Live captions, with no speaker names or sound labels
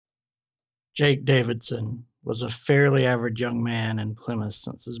Jake Davidson was a fairly average young man in Plymouth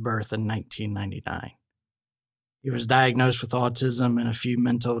since his birth in 1999. He was diagnosed with autism and a few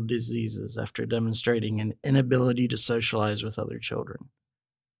mental diseases after demonstrating an inability to socialize with other children.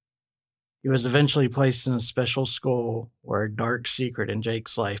 He was eventually placed in a special school where a dark secret in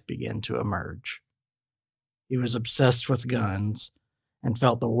Jake's life began to emerge. He was obsessed with guns and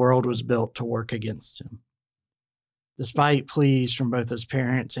felt the world was built to work against him. Despite pleas from both his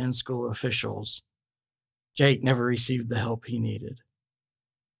parents and school officials, Jake never received the help he needed.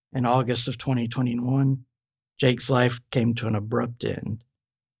 In August of 2021, Jake's life came to an abrupt end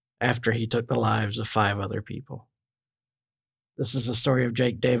after he took the lives of 5 other people. This is the story of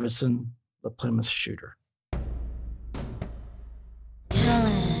Jake Davison, the Plymouth shooter.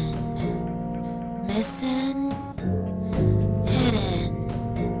 Killing, missing, hidden.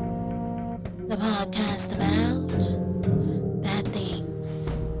 The podcast about bad things.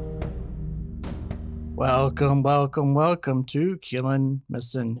 Welcome to Killing,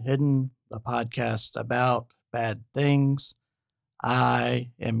 Missing, Hidden, the podcast about bad things. I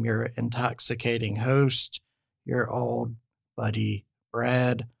am your intoxicating host, your old buddy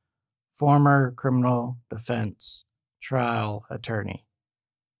Brad, former criminal defense trial attorney.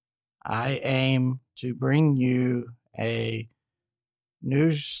 I aim to bring you a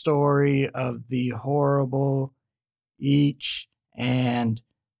news story of the horrible each and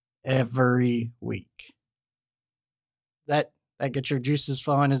every week. That gets your juices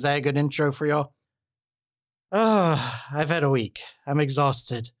flowing. Is that a good intro for y'all? Oh, I've had a week. I'm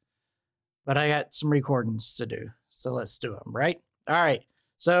exhausted, but I got some recordings to do. So let's do them, right? All right.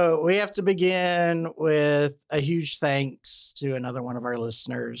 So we have to begin with a huge thanks to another one of our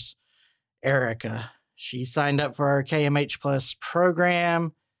listeners, Erica. She signed up for our KMH Plus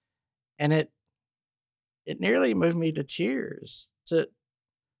program, and it nearly moved me to tears to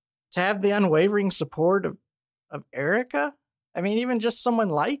have the unwavering support of Erica. I mean, even just someone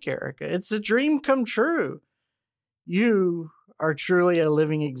like Erica. It's a dream come true. You are truly a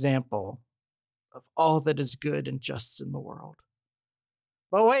living example of all that is good and just in the world.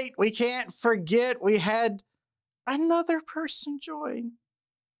 But wait, we can't forget we had another person join.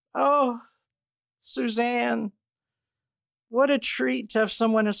 Oh, Suzanne. What a treat to have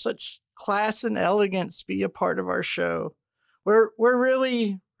someone of such class and elegance be a part of our show. We're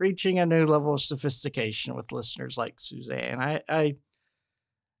really reaching a new level of sophistication with listeners like Suzanne.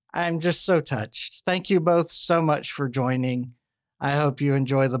 I'm just so touched. Thank you both so much for joining. I hope you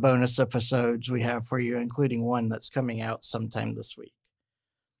enjoy the bonus episodes we have for you, including one that's coming out sometime this week.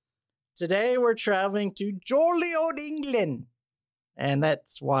 Today we're traveling to jolly old England, and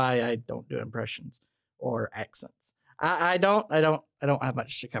that's why I don't do impressions or accents. I don't have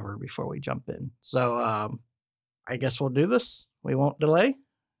much to cover before we jump in. So I guess we'll do this. We won't delay.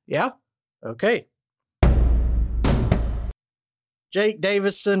 Yeah? Okay. Jake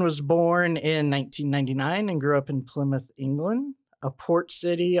Davison was born in 1999 and grew up in Plymouth, England, a port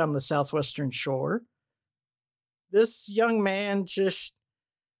city on the southwestern shore. This young man just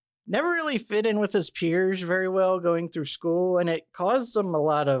never really fit in with his peers very well going through school, and it caused him a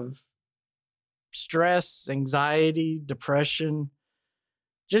lot of stress, anxiety, depression.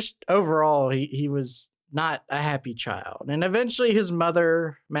 Just overall, he was not a happy child. And eventually his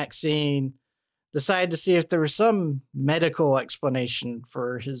mother, Maxine, decided to see if there was some medical explanation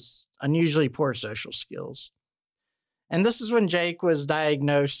for his unusually poor social skills. And this is when Jake was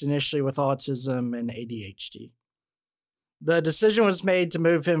diagnosed initially with autism and ADHD. The decision was made to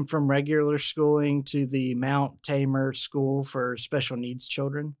move him from regular schooling to the Mount Tamer School for Special Needs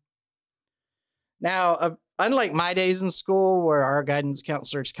Children. Now, unlike my days in school where our guidance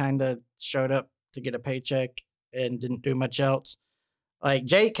counselors kind of showed up to get a paycheck and didn't do much else, like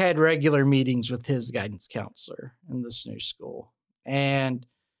Jake had regular meetings with his guidance counselor in this new school. And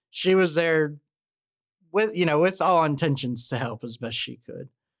she was there with all intentions to help as best she could.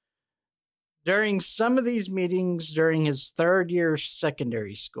 During some of these meetings during his third year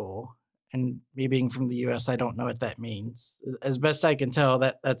secondary school, and me being from the US, I don't know what that means. As best I can tell,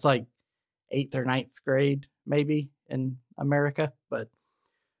 that's like 8th or 9th grade, maybe in America. But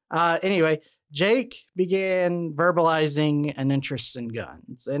anyway, Jake began verbalizing an interest in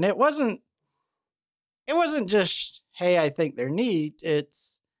guns. And it wasn't just, hey, I think they're neat.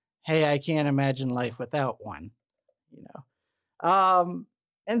 It's, hey, I can't imagine life without one, you know.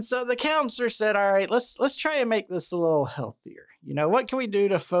 And so the counselor said, all right, let's try and make this a little healthier. You know, what can we do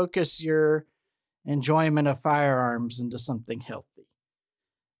to focus your enjoyment of firearms into something healthy?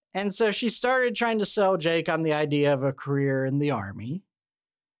 And so she started trying to sell Jake on the idea of a career in the Army,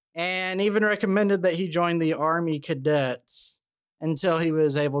 and even recommended that he join the Army cadets until he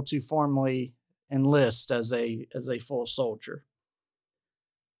was able to formally enlist as a full soldier.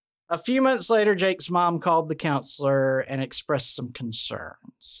 A few months later, Jake's mom called the counselor and expressed some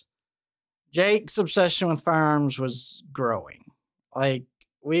concerns. Jake's obsession with firearms was growing. Like,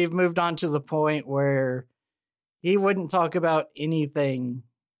 we've moved on to the point where he wouldn't talk about anything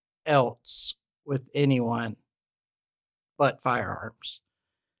else with anyone but firearms.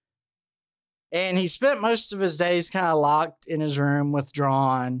 And he spent most of his days kind of locked in his room,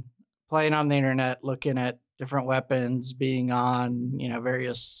 withdrawn, playing on the internet, looking at different weapons, being on,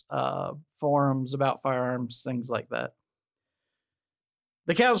 various forums about firearms, things like that.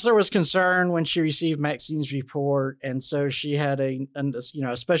 The counselor was concerned when she received Maxine's report, and so she had a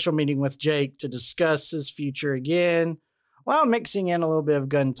special meeting with Jake to discuss his future again, while mixing in a little bit of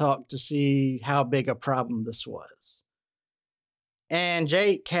gun talk to see how big a problem this was. And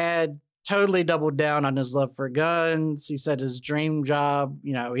Jake had totally doubled down on his love for guns. He said his dream job,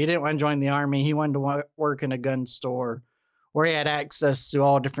 he didn't want to join the army. He wanted to work in a gun store where he had access to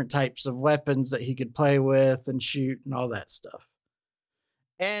all different types of weapons that he could play with and shoot and all that stuff.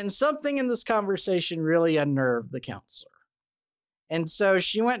 And something in this conversation really unnerved the counselor. And so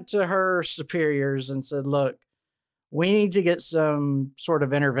she went to her superiors and said, look, we need to get some sort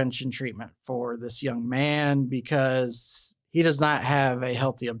of intervention treatment for this young man because he does not have a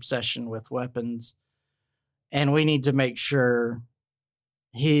healthy obsession with weapons. And we need to make sure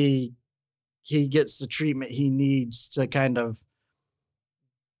he gets the treatment he needs to kind of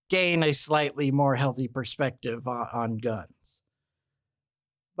gain a slightly more healthy perspective on guns.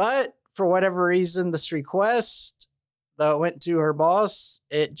 But for whatever reason, this request, though it went to her boss,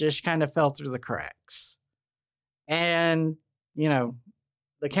 it just kind of fell through the cracks. And,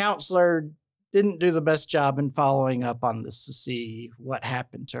 the counselor didn't do the best job in following up on this to see what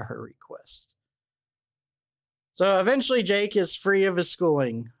happened to her request. So eventually Jake is free of his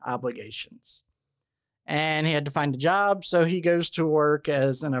schooling obligations. And he had to find a job, so he goes to work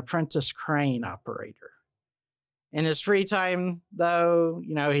as an apprentice crane operator. In his free time, though,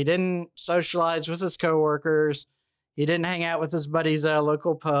 he didn't socialize with his coworkers. He didn't hang out with his buddies at a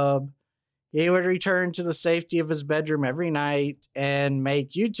local pub. He would return to the safety of his bedroom every night and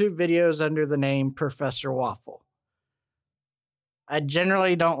make YouTube videos under the name Professor Waffle. I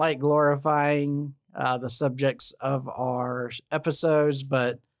generally don't like glorifying the subjects of our episodes,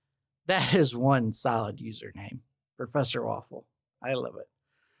 but that is one solid username, Professor Waffle. I love it.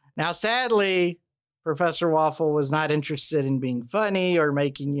 Now, sadly, Professor Waffle was not interested in being funny or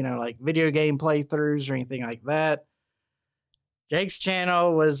making, video game playthroughs or anything like that. Jake's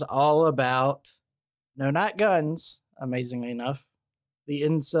channel was all about, no, not guns, amazingly enough, the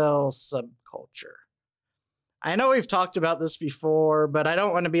incel subculture. I know we've talked about this before, but I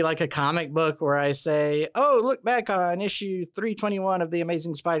don't want to be like a comic book where I say, oh, look back on issue 321 of The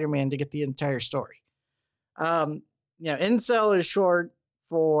Amazing Spider-Man to get the entire story. Incel is short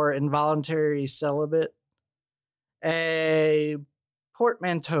for involuntary celibate, a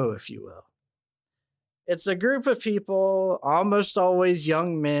portmanteau, if you will. It's a group of people, almost always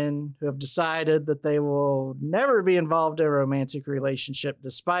young men, who have decided that they will never be involved in a romantic relationship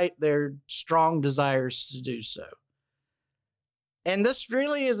despite their strong desires to do so. And this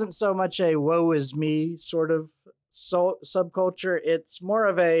really isn't so much a woe is me sort of subculture. It's more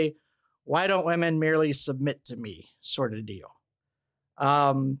of a why don't women merely submit to me sort of deal.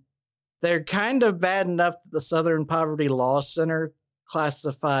 They're kind of bad enough that the Southern Poverty Law Center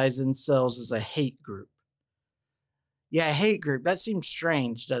classifies incels as a hate group. Yeah, a hate group. That seems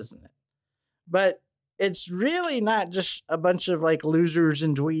strange, doesn't it? But it's really not just a bunch of like losers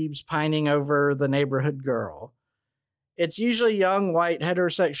and dweebs pining over the neighborhood girl. It's usually young white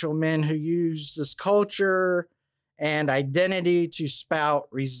heterosexual men who use this culture and identity to spout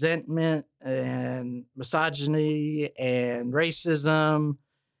resentment and misogyny and racism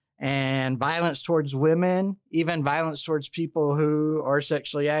and violence towards women, even violence towards people who are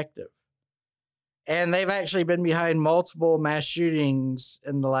sexually active. And they've actually been behind multiple mass shootings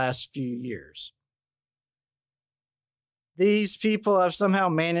in the last few years. These people have somehow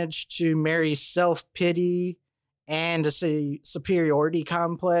managed to marry self-pity and a superiority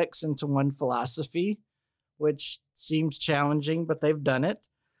complex into one philosophy, which seems challenging, but they've done it.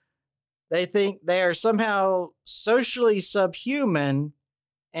 They think they are somehow socially subhuman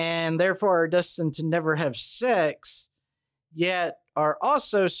and therefore are destined to never have sex, yet are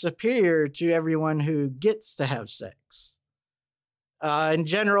also superior to everyone who gets to have sex. In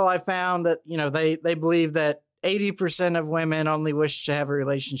general, I found that, they believe that 80% of women only wish to have a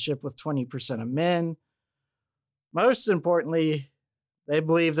relationship with 20% of men. Most importantly, they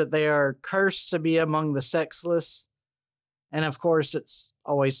believe that they are cursed to be among the sexless And of course, it's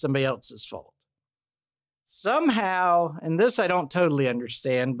always somebody else's fault. Somehow, and this I don't totally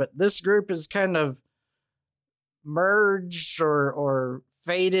understand, but this group is kind of merged or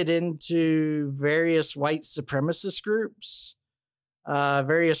faded into various white supremacist groups,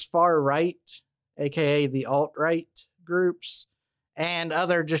 various far right, aka the alt right groups, and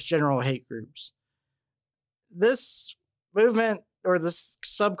other just general hate groups. This movement or this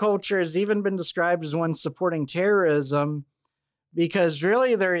subculture has even been described as one supporting terrorism because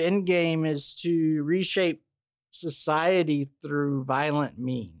really their end game is to reshape society through violent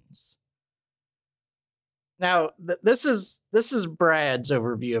means. Now, this is Brad's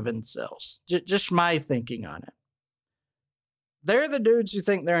overview of incels. Just my thinking on it. They're the dudes who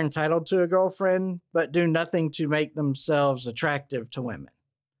think they're entitled to a girlfriend, but do nothing to make themselves attractive to women.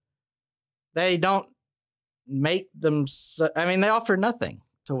 They don't make them. I mean, they offer nothing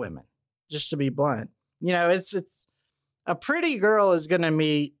to women. Just to be blunt, you know, it's a pretty girl is going to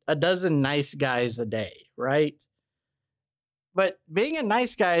meet a dozen nice guys a day, right? But being a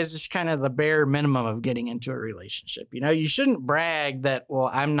nice guy is just kind of the bare minimum of getting into a relationship. You know, you shouldn't brag that, well,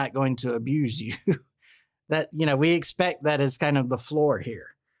 I'm not going to abuse you. That, you know, we expect that as kind of the floor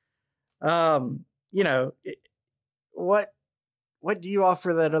here. You know, what do you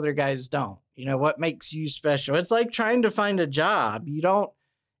offer that other guys don't? You know, what makes you special? It's like trying to find a job. You don't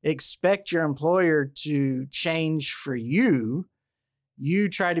expect your employer to change for you. You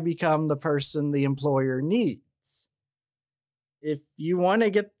try to become the person the employer needs. If you want to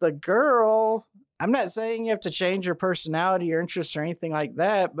get the girl, I'm not saying you have to change your personality or interests or anything like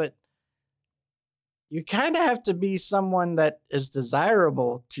that, but you kind of have to be someone that is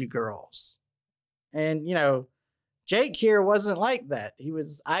desirable to girls. And, you know, Jake here wasn't like that. He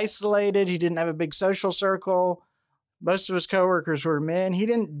was isolated. He didn't have a big social circle. Most of his coworkers were men. He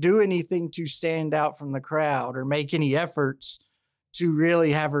didn't do anything to stand out from the crowd or make any efforts to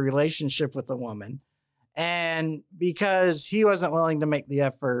really have a relationship with a woman. And because he wasn't willing to make the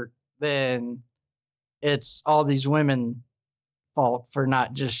effort, then it's all these women's fault for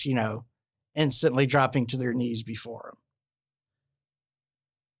not just, you know, instantly dropping to their knees before him.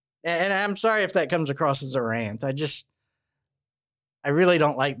 And I'm sorry if that comes across as a rant. I really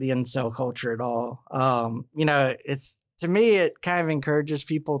don't like the incel culture at all. You know, it's, to me, it kind of encourages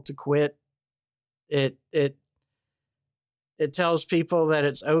people to quit. It tells people that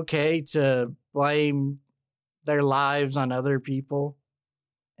it's okay to blame their lives on other people.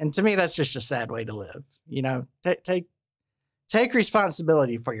 And to me, that's just a sad way to live. You know, take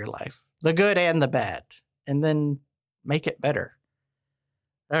responsibility for your life, the good and the bad, and then make it better.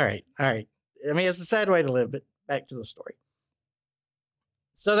 All right. I mean, it's a sad way to live, but back to the story.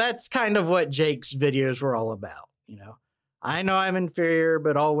 So that's kind of what Jake's videos were all about. You know, I know I'm inferior,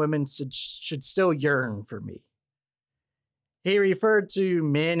 but all women should still yearn for me. He referred to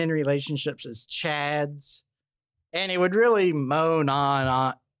men in relationships as chads, and he would really moan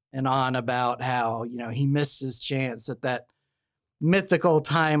on and on about how, you know, he missed his chance at that mythical,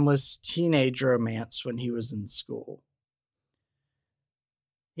 timeless teenage romance when he was in school.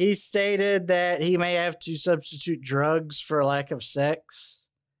 He stated that he may have to substitute drugs for lack of sex.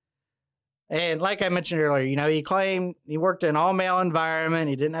 And like I mentioned earlier, you know, he claimed he worked in an all-male environment.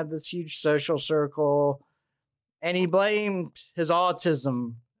 He didn't have this huge social circle. And he blamed his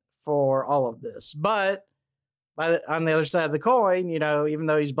autism for all of this. But on the other side of the coin, you know, even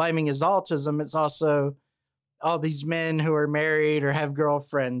though he's blaming his autism, it's also all these men who are married or have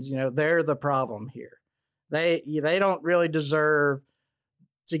girlfriends. You know, they're the problem here. They don't really deserve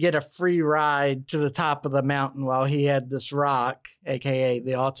to get a free ride to the top of the mountain while he had this rock, aka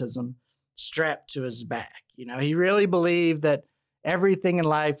the autism, strapped to his back. You know, he really believed that everything in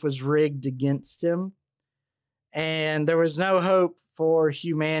life was rigged against him, and there was no hope for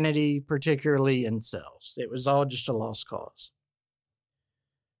humanity, particularly incels. It was all just a lost cause.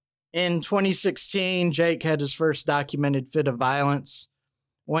 In 2016, Jake had his first documented fit of violence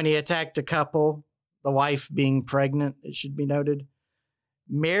when he attacked a couple, the wife being pregnant, it should be noted,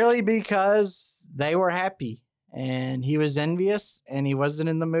 merely because they were happy, and he was envious, and he wasn't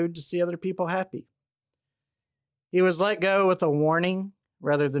in the mood to see other people happy. He was let go with a warning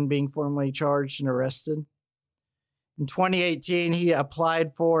rather than being formally charged and arrested. In 2018, he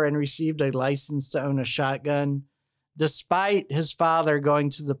applied for and received a license to own a shotgun, despite his father going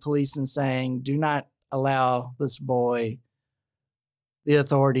to the police and saying, "Do not allow this boy the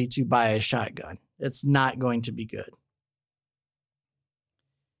authority to buy a shotgun. It's not going to be good."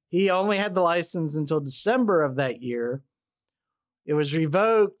 He only had the license until December of that year. It was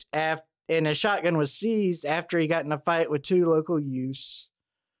revoked and a shotgun was seized after he got in a fight with two local youths.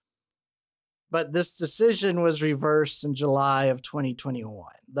 but this decision was reversed in July of 2021.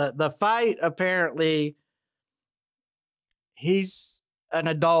 The fight, apparently, he's an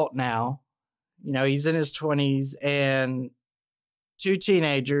adult now. He's in his 20s, and two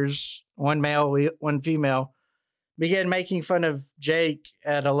teenagers, one male, one female, began making fun of Jake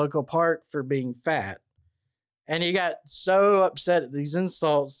at a local park for being fat. And he got so upset at these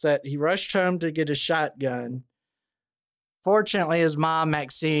insults that he rushed home to get a shotgun. Fortunately, his mom,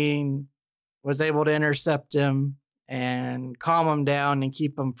 Maxine, was able to intercept him and calm him down and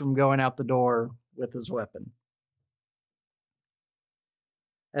keep him from going out the door with his weapon.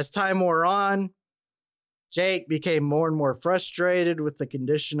 As time wore on, Jake became more and more frustrated with the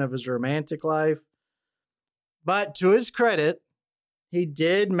condition of his romantic life. But to his credit, he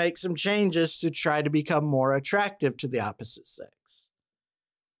did make some changes to try to become more attractive to the opposite sex.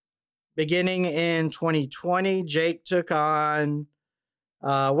 Beginning in 2020, Jake took on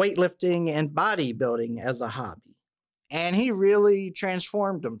weightlifting and bodybuilding as a hobby. And he really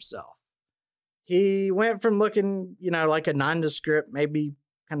transformed himself. He went from looking, like a nondescript, maybe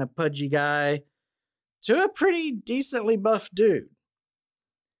kind of pudgy guy, to a pretty decently buff dude.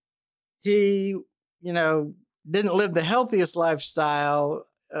 He, didn't live the healthiest lifestyle.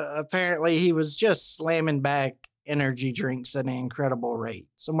 Apparently, he was just slamming back energy drinks at an incredible rate,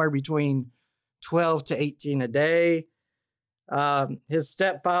 somewhere between 12 to 18 a day. His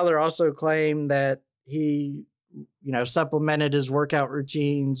stepfather also claimed that he, supplemented his workout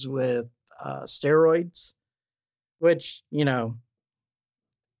routines with steroids, which,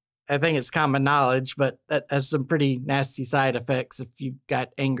 I think it's common knowledge, but that has some pretty nasty side effects if you've got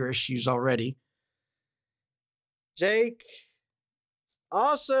anger issues already. Jake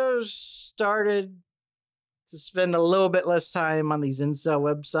also started to spend a little bit less time on these incel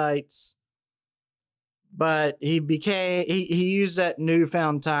websites, but he used that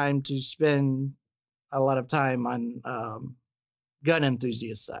newfound time to spend a lot of time on gun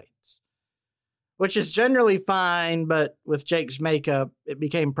enthusiast sites, which is generally fine, but with Jake's makeup, it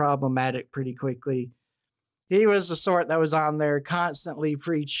became problematic pretty quickly. He was the sort that was on there constantly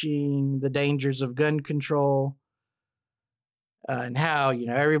preaching the dangers of gun control, and how,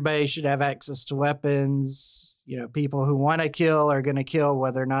 everybody should have access to weapons. People who want to kill are going to kill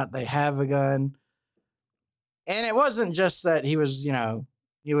whether or not they have a gun. And it wasn't just that he was,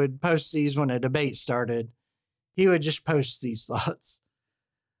 he would post these when a debate started. He would just post these thoughts.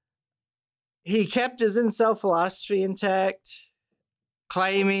 He kept his incel philosophy intact,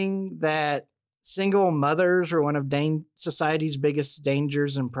 claiming that single mothers were one of society's biggest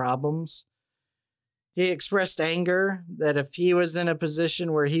dangers and problems. He expressed anger that if he was in a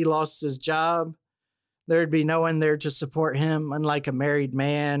position where he lost his job, there'd be no one there to support him, unlike a married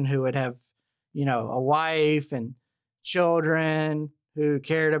man who would have, a wife and children who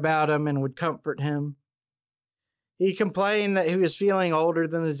cared about him and would comfort him. He complained that he was feeling older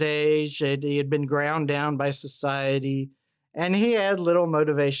than his age, that he had been ground down by society, and he had little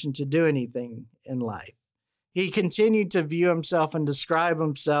motivation to do anything in life. He continued to view himself and describe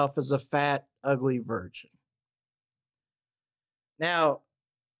himself as a fat, ugly virgin. Now,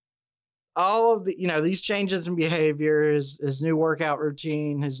 all of the, these changes in behavior, his new workout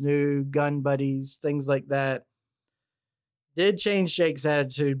routine, his new gun buddies, things like that, did change Jake's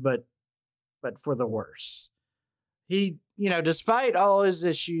attitude, but for the worse. He, despite all his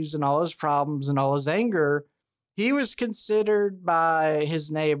issues and all his problems and all his anger, he was considered by his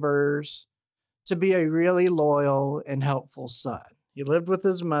neighbors to be a really loyal and helpful son. He lived with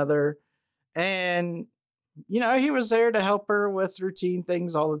his mother, and, he was there to help her with routine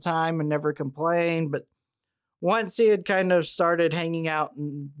things all the time and never complained. But once he had kind of started hanging out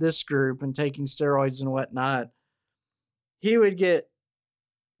in this group and taking steroids and whatnot, he would get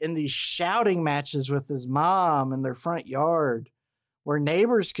in these shouting matches with his mom in their front yard where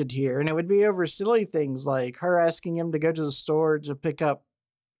neighbors could hear. And it would be over silly things like her asking him to go to the store to pick up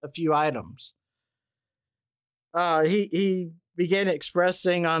a few items. He began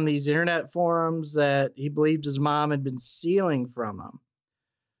expressing on these internet forums that he believed his mom had been stealing from him.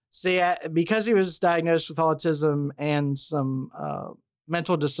 See, because he was diagnosed with autism and some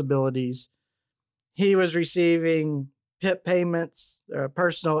mental disabilities, he was receiving PIP payments,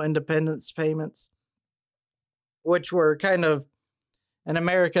 personal independence payments, which were kind of, in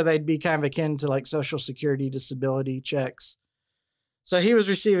America, they'd be kind of akin to like Social Security disability checks. So he was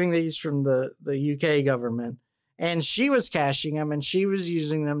receiving these from the UK government. And she was cashing them, and she was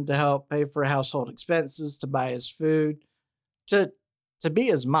using them to help pay for household expenses, to buy his food, to be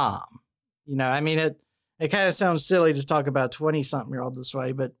his mom. It kind of sounds silly to talk about a 20-something-year-old this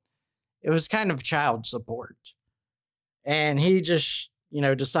way, but it was kind of child support. And he just,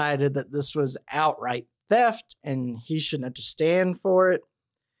 decided that this was outright theft and he shouldn't have to stand for it.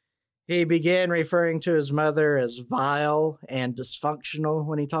 He began referring to his mother as vile and dysfunctional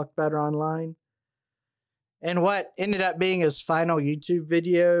when he talked about her online. And what ended up being his final YouTube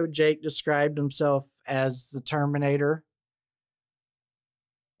video, Jake described himself as the Terminator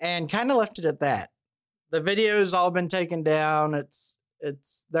and kind of left it at that. The video's all been taken down.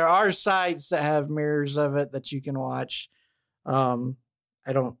 There are sites that have mirrors of it that you can watch.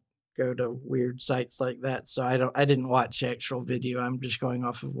 I don't go to weird sites like that, so I didn't watch the actual video. I'm just going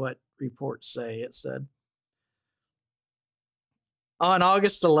off of what reports say it said. On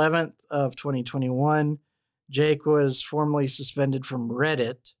August 11th of 2021, Jake was formally suspended from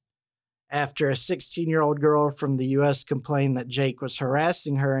Reddit after a 16-year-old girl from the US complained that Jake was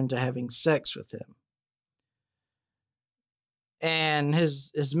harassing her into having sex with him. And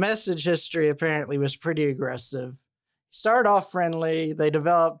his message history apparently was pretty aggressive. He started off friendly. They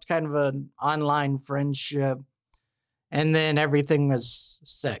developed kind of an online friendship, and then everything was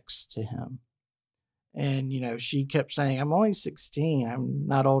sex to him. And, she kept saying, I'm only 16. I'm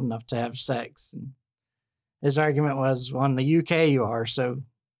not old enough to have sex. And his argument was, well, in the UK you are, so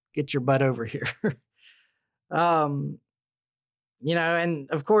get your butt over here. And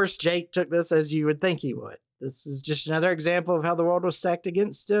of course, Jake took this as you would think he would. This is just another example of how the world was stacked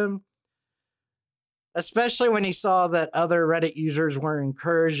against him, especially when he saw that other Reddit users were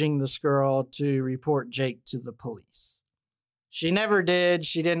encouraging this girl to report Jake to the police. She never did.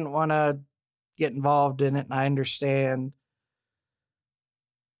 She didn't want to get involved in it, and I understand.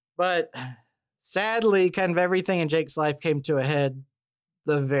 But sadly, kind of everything in Jake's life came to a head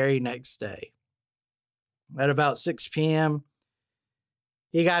the very next day. At about 6 p.m.,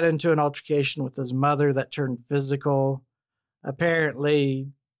 he got into an altercation with his mother that turned physical. Apparently,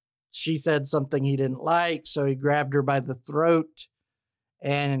 she said something he didn't like, so he grabbed her by the throat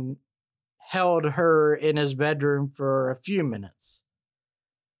and held her in his bedroom for a few minutes.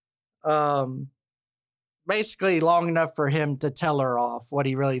 Basically long enough for him to tell her off what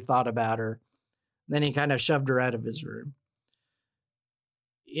he really thought about her. Then he kind of shoved her out of his room.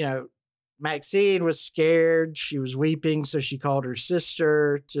 Maxine was scared. She was weeping, so she called her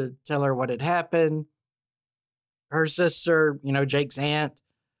sister to tell her what had happened. Her sister, Jake's aunt,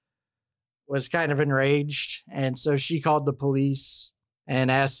 was kind of enraged, and so she called the police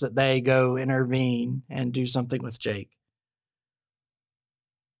and asked that they go intervene and do something with Jake.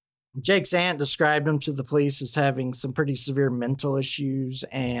 Jake's aunt described him to the police as having some pretty severe mental issues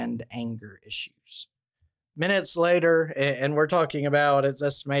and anger issues. Minutes later, and we're talking about, it's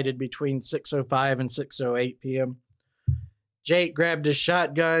estimated between 6:05 and 6:08 p.m., Jake grabbed his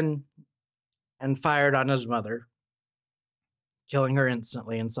shotgun and fired on his mother, killing her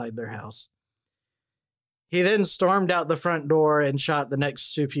instantly inside their house. He then stormed out the front door and shot the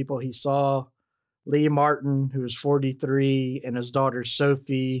next two people he saw, Lee Martin, who was 43, and his daughter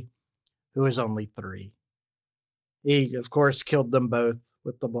Sophie, who was only 3. He, of course, killed them both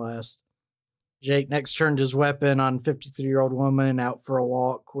with the blast. Jake next turned his weapon on 53-year-old woman out for a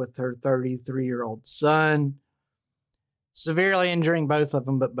walk with her 33-year-old son, severely injuring both of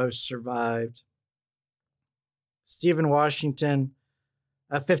them, but both survived. Stephen Washington,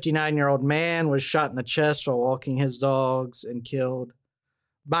 a 59-year-old man, was shot in the chest while walking his dogs and killed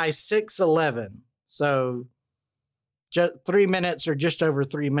by 6:11. So 3 minutes or just over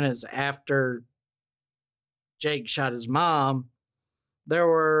 3 minutes after Jake shot his mom, there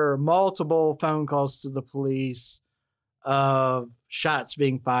were multiple phone calls to the police of shots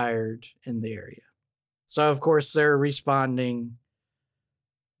being fired in the area. So, of course, they're responding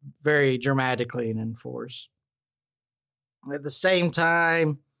very dramatically and in force. At the same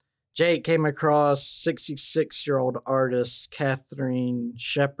time, Jake came across 66-year-old artist Catherine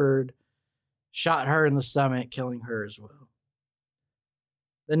Shepard, shot her in the stomach, killing her as well.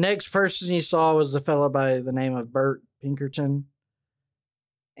 The next person he saw was a fellow by the name of Bert Pinkerton.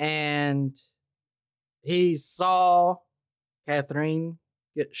 And he saw Catherine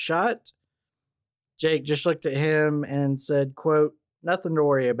get shot. Jake just looked at him and said, quote, "Nothing to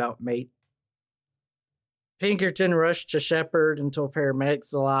worry about, mate." Pinkerton rushed to Shepard until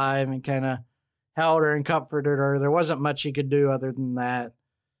paramedics alive and kind of held her and comforted her. There wasn't much he could do other than that.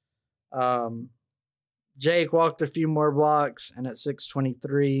 Jake walked a few more blocks, and at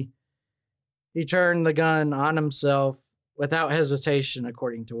 6:23, he turned the gun on himself without hesitation,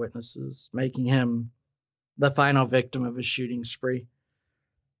 according to witnesses, making him the final victim of a shooting spree.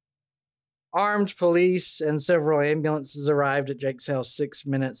 Armed police and several ambulances arrived at Jake's house 6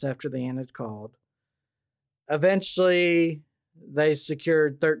 minutes after the aunt had called. Eventually, they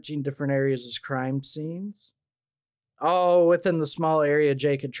secured 13 different areas as crime scenes. all within the small area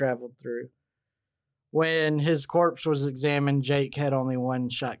Jake had traveled through. When his corpse was examined, Jake had only one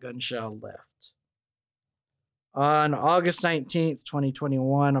shotgun shell left. On August 19th,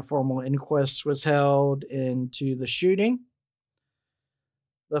 2021, a formal inquest was held into the shooting.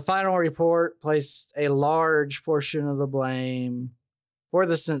 The final report placed a large portion of the blame for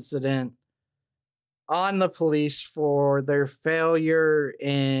this incident on the police for their failure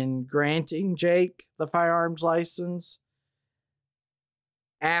in granting Jake the firearms license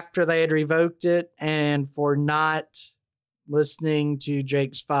after they had revoked it, and for not listening to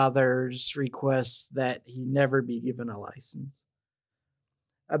Jake's father's request that he never be given a license.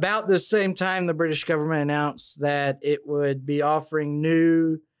 About the same time, the British government announced that it would be offering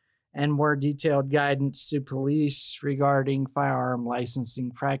new and more detailed guidance to police regarding firearm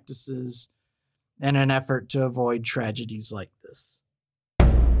licensing practices in an effort to avoid tragedies like this.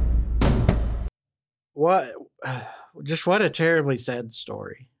 What a terribly sad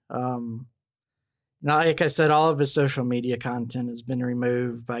story. Like I said, all of his social media content has been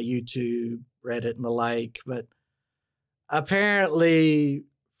removed by YouTube, Reddit, and the like, but apparently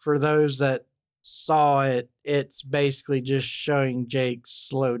for those that saw it, it's basically just showing Jake's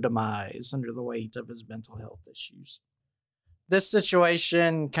slow demise under the weight of his mental health issues. This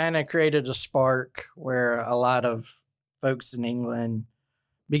situation kind of created a spark where a lot of folks in England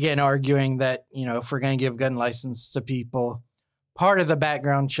began arguing that, if we're going to give gun license to people, part of the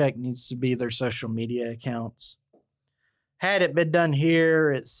background check needs to be their social media accounts. Had it been done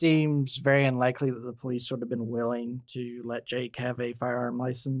here, it seems very unlikely that the police would have been willing to let Jake have a firearm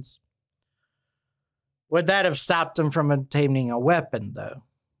license. Would that have stopped him from obtaining a weapon, though?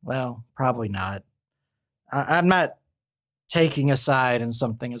 Well, probably not. I'm not taking a side in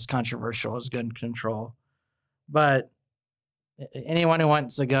something as controversial as gun control, but anyone who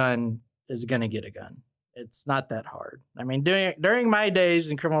wants a gun is going to get a gun. It's not that hard. I mean, during my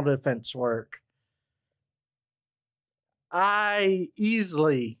days in criminal defense work, I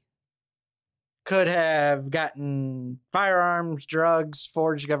easily could have gotten firearms, drugs,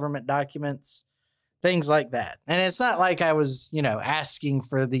 forged government documents, things like that. And it's not like I was, asking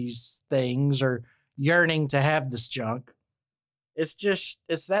for these things or yearning to have this junk. It's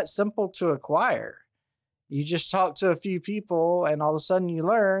that simple to acquire. You just talk to a few people and all of a sudden you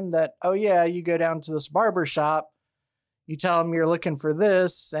learn that, oh yeah, you go down to this barber shop, you tell them you're looking for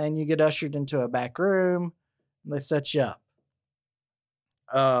this, and you get ushered into a back room and they set you up.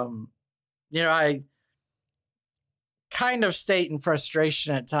 I kind of state in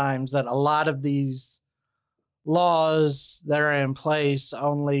frustration at times that a lot of these laws that are in place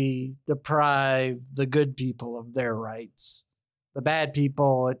only deprive the good people of their rights. The bad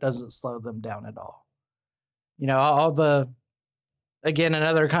people, it doesn't slow them down at all. Again,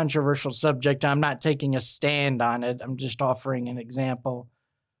 another controversial subject. I'm not taking a stand on it. I'm just offering an example.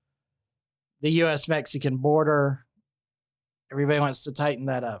 The U.S.-Mexican border. Everybody wants to tighten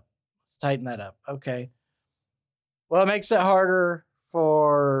that up. Let's tighten that up. Okay. Well, it makes it harder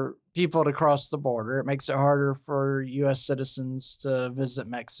for people to cross the border. It makes it harder for U.S. citizens to visit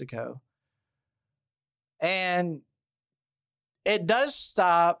Mexico. And it does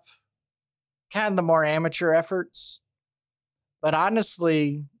stop kind of the more amateur efforts. But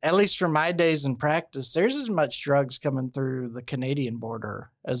honestly, at least from my days in practice, there's as much drugs coming through the Canadian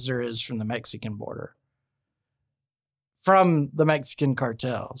border as there is from the Mexican border. From the Mexican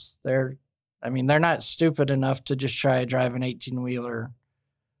cartels. They're not stupid enough to just try to drive an 18-wheeler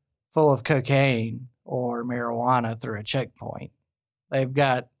full of cocaine or marijuana through a checkpoint. They've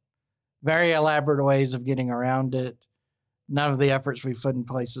got very elaborate ways of getting around it. None of the efforts we've put in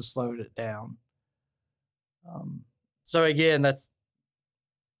place has slowed it down. So again,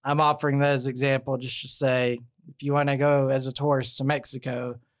 I'm offering that as an example just to say, if you want to go as a tourist to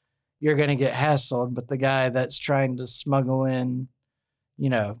Mexico, you're going to get hassled. But the guy that's trying to smuggle in,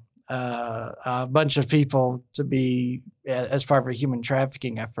 a bunch of people to be as part of a human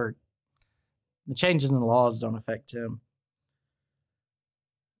trafficking effort, the changes in the laws don't affect him.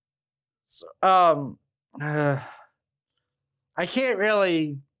 So, I can't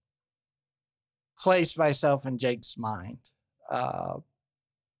really place myself in Jake's mind. All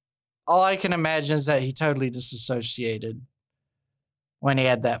I can imagine is that he totally disassociated when he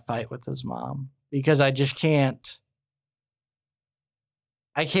had that fight with his mom, because I can't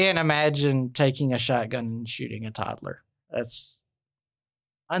imagine taking a shotgun and shooting a toddler. That's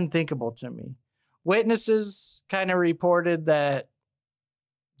unthinkable to me. Witnesses kind of reported that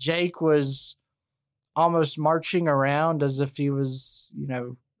Jake was almost marching around as if he was,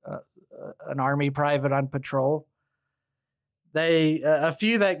 an army private on patrol. A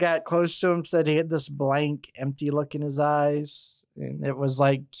few that got close to him said he had this blank, empty look in his eyes, and it was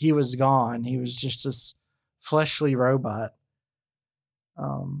like he was gone. He was just this fleshly robot.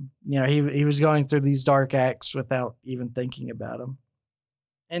 He was going through these dark acts without even thinking about them.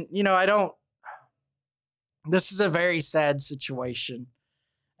 And I don't. This is a very sad situation,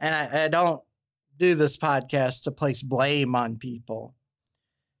 and I don't do this podcast to place blame on people.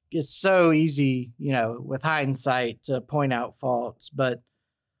 It's so easy, with hindsight to point out faults, but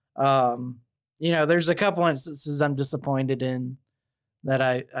there's a couple instances I'm disappointed in that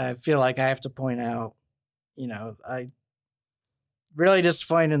I feel like I have to point out. I really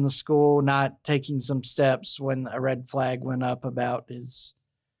disappointed in the school not taking some steps when a red flag went up about his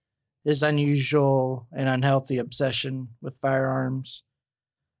unusual and unhealthy obsession with firearms.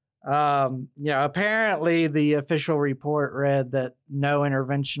 Apparently the official report read that no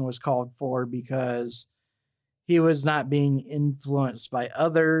intervention was called for because he was not being influenced by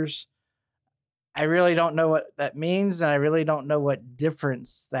others. I really don't know what that means, and I really don't know what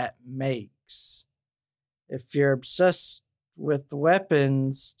difference that makes. If you're obsessed with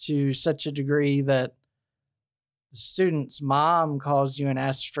weapons to such a degree that the student's mom calls you and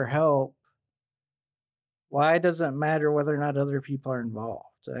asks for help, why does it matter whether or not other people are involved?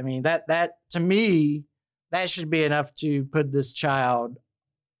 I mean, that to me, that should be enough to put this child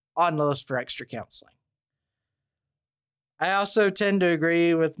on the list for extra counseling. I also tend to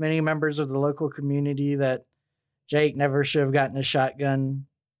agree with many members of the local community that Jake never should have gotten a shotgun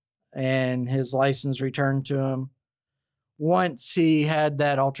and his license returned to him. Once he had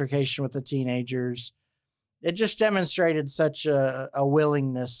that altercation with the teenagers, it just demonstrated such a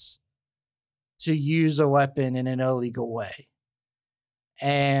willingness to use a weapon in an illegal way.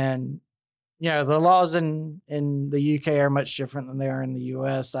 And, the laws in the UK are much different than they are in the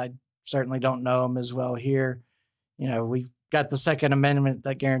US. I certainly don't know them as well here. We've got the Second Amendment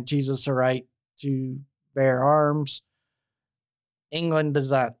that guarantees us a right to bear arms. England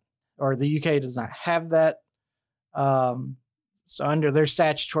does not, or the UK does not have that. So under their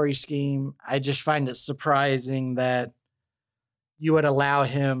statutory scheme, I just find it surprising that you would allow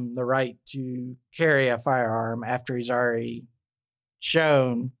him the right to carry a firearm after he's already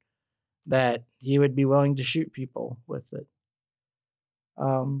shown that he would be willing to shoot people with it.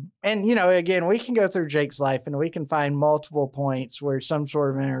 And again, we can go through Jake's life and we can find multiple points where some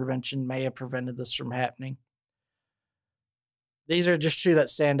sort of intervention may have prevented this from happening. These are just two that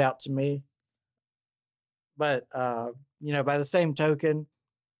stand out to me. But by the same token,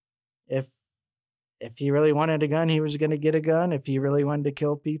 if he really wanted a gun, he was going to get a gun. If he really wanted to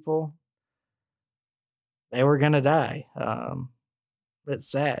kill people, they were going to die.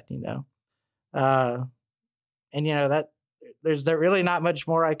 It's sad, and that there's really not much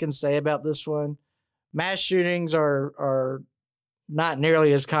more I can say about this one. Mass shootings are not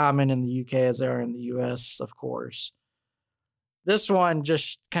nearly as common in the UK as they are in the US, of course. This one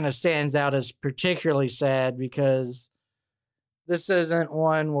just kind of stands out as particularly sad because this isn't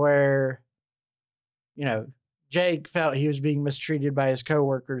one where, Jake felt he was being mistreated by his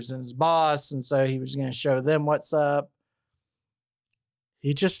coworkers and his boss, and so he was going to show them what's up.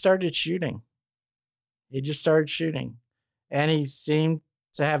 He just started shooting. And he seemed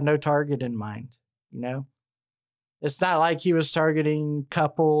to have no target in mind, It's not like he was targeting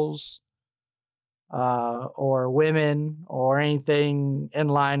couples or women or anything in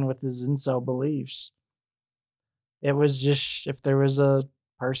line with his incel beliefs. It was just, if there was a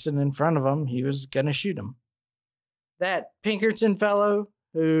person in front of him, he was going to shoot him. That Pinkerton fellow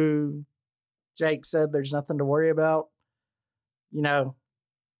who Jake said there's nothing to worry about,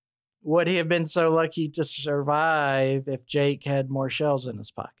 would he have been so lucky to survive if Jake had more shells in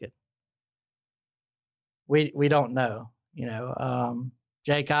his pocket? We don't know.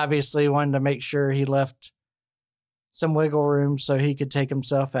 Jake obviously wanted to make sure he left some wiggle room so he could take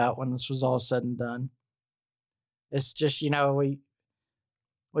himself out when this was all said and done. It's just,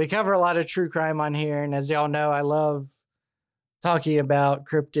 we cover a lot of true crime on here, and as y'all know, I love talking about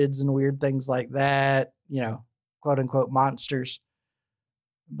cryptids and weird things like that, quote unquote monsters.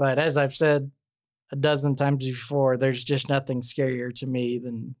 But as I've said a dozen times before, there's just nothing scarier to me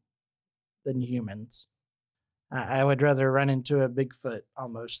than humans. I would rather run into a Bigfoot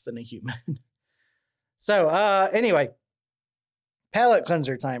almost than a human. So anyway, palate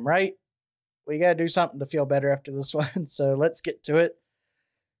cleanser time, right? We got to do something to feel better after this one. So let's get to it.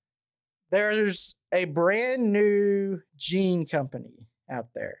 There's a brand new jean company out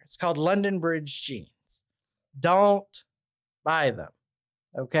there. It's called London Bridge Jeans. Don't buy them.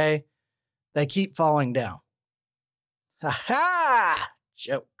 Okay? They keep falling down. Ha ha!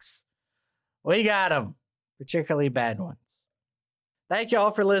 Jokes. We got them. Particularly bad ones. thank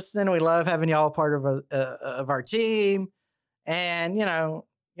y'all for listening. We love having y'all part of our team. And,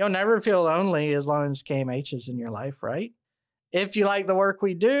 you'll never feel lonely as long as KMH is in your life, right? If you like the work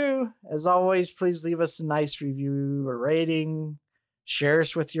we do, as always, please leave us a nice review or rating. Share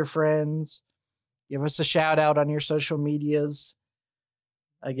us with your friends. Give us a shout out on your social medias.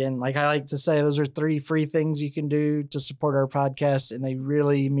 Again, like I like to say, those are 3 free things you can do to support our podcast, and they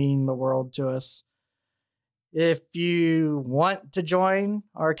really mean the world to us. If you want to join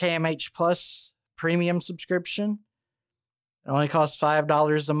our KMH Plus premium subscription, it only costs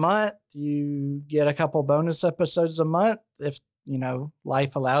 $5 a month. You get a couple bonus episodes a month if,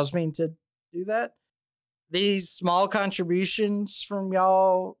 life allows me to do that. These small contributions from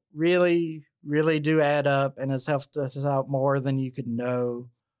y'all really, really do add up and has helped us out more than you could know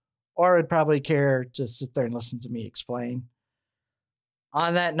or would probably care to sit there and listen to me explain.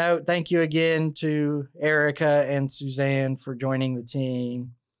 On that note, thank you again to Erica and Suzanne for joining the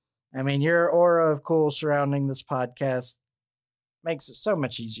team. I mean, your aura of cool surrounding this podcast makes it so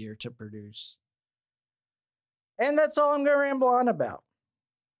much easier to produce. And that's all I'm going to ramble on about.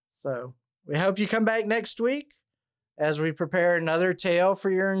 So we hope you come back next week as we prepare another tale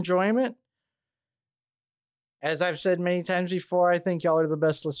for your enjoyment. As I've said many times before, I think y'all are the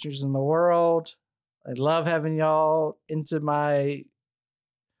best listeners in the world. I love having y'all into my...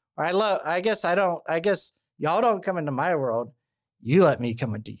 I guess y'all don't come into my world. You let me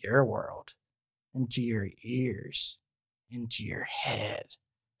come into your world, into your ears, into your head.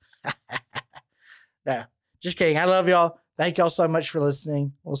 No, just kidding. I love y'all. Thank y'all so much for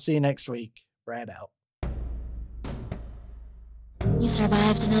listening. We'll see you next week. Brad out. You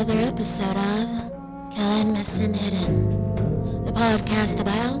survived another episode of Killing, Missing, Hidden, the podcast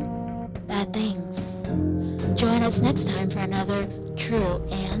about bad things. Join us next time for another true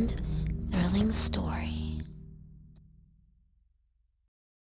and thrilling story.